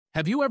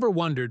Have you ever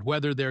wondered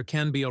whether there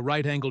can be a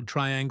right-angled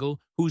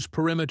triangle whose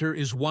perimeter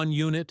is 1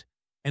 unit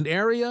and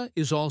area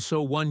is also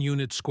 1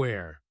 unit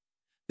square?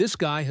 This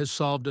guy has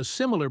solved a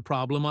similar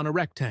problem on a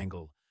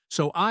rectangle,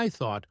 so I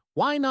thought,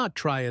 why not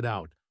try it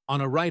out on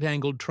a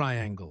right-angled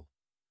triangle?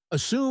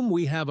 Assume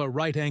we have a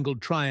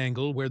right-angled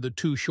triangle where the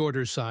two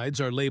shorter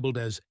sides are labeled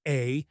as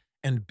A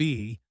and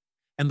B,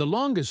 and the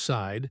longest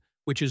side,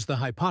 which is the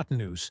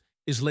hypotenuse,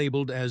 is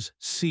labeled as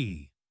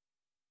C.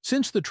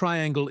 Since the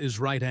triangle is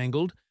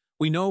right-angled,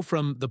 we know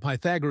from the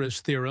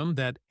Pythagoras theorem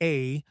that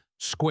A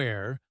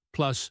square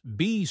plus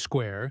B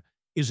square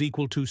is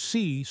equal to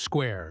C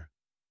square.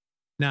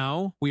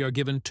 Now, we are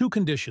given two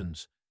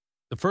conditions.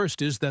 The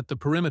first is that the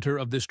perimeter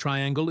of this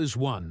triangle is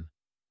 1,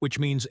 which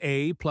means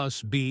A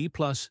plus B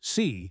plus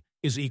C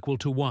is equal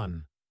to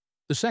 1.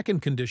 The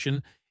second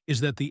condition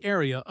is that the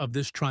area of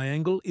this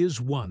triangle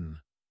is 1.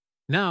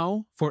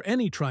 Now, for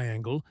any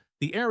triangle,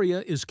 the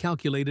area is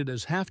calculated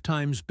as half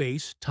times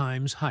base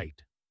times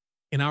height.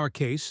 In our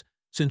case,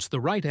 since the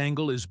right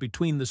angle is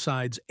between the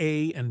sides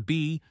A and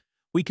B,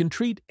 we can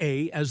treat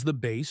A as the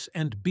base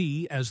and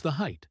B as the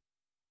height.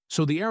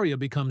 So the area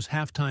becomes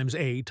half times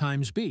A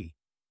times B.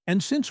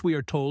 And since we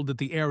are told that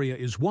the area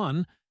is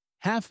 1,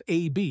 half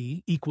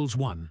AB equals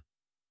 1.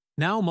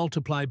 Now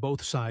multiply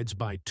both sides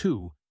by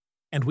 2,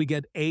 and we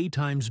get A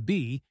times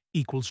B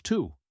equals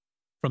 2.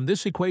 From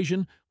this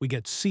equation, we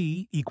get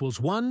C equals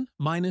 1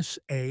 minus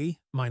A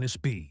minus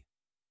B.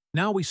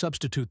 Now we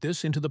substitute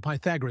this into the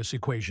Pythagoras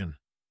equation.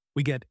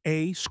 We get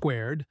A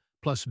squared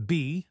plus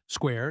B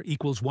square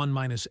equals 1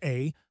 minus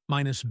A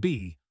minus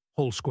B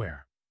whole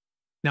square.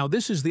 Now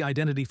this is the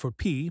identity for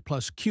P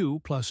plus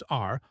Q plus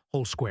R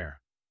whole square.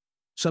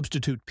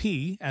 Substitute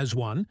P as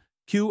 1,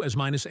 Q as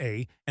minus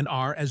A, and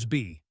R as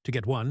B to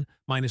get 1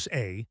 minus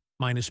A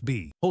minus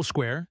B whole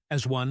square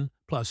as 1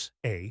 plus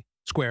A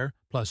square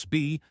plus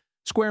B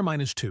square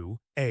minus 2,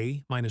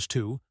 A minus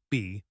 2,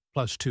 B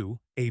plus 2,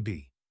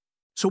 AB.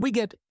 So we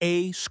get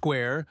A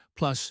square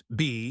plus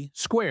B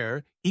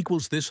square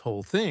equals this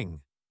whole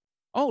thing.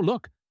 Oh,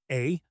 look,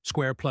 A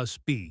square plus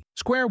B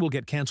square will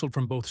get cancelled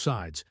from both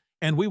sides,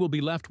 and we will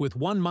be left with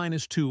 1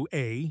 minus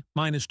 2A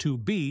minus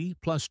 2B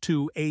plus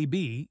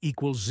 2AB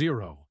equals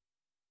 0.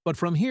 But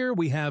from here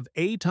we have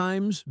A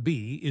times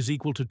B is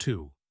equal to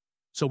 2.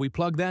 So we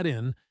plug that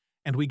in,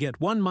 and we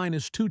get 1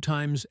 minus 2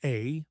 times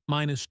A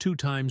minus 2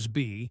 times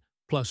B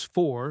plus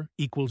 4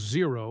 equals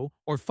 0,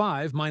 or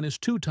 5 minus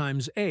 2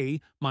 times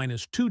A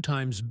minus 2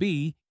 times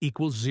B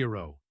equals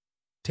 0.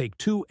 Take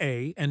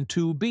 2A and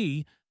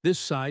 2B this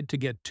side to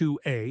get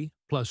 2A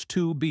plus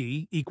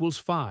 2B equals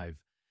 5.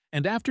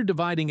 And after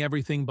dividing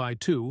everything by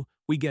 2,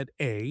 we get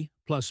A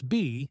plus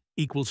B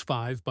equals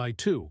 5 by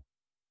 2.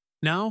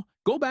 Now,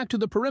 go back to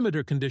the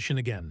perimeter condition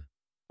again.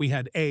 We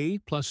had A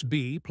plus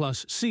B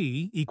plus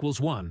C equals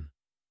 1.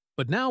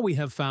 But now we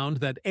have found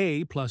that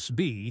A plus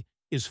B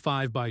is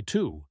 5 by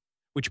 2,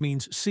 which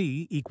means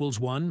C equals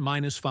 1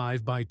 minus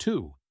 5 by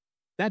 2.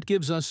 That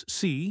gives us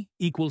C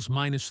equals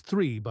minus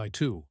 3 by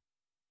 2.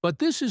 But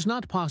this is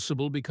not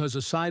possible because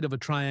a side of a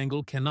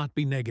triangle cannot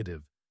be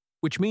negative,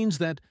 which means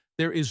that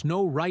there is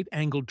no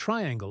right-angled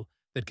triangle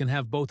that can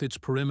have both its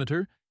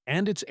perimeter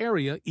and its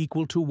area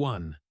equal to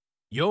 1.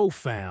 Yo,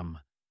 fam,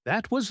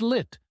 that was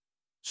lit.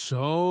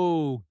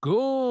 So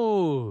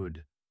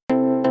good.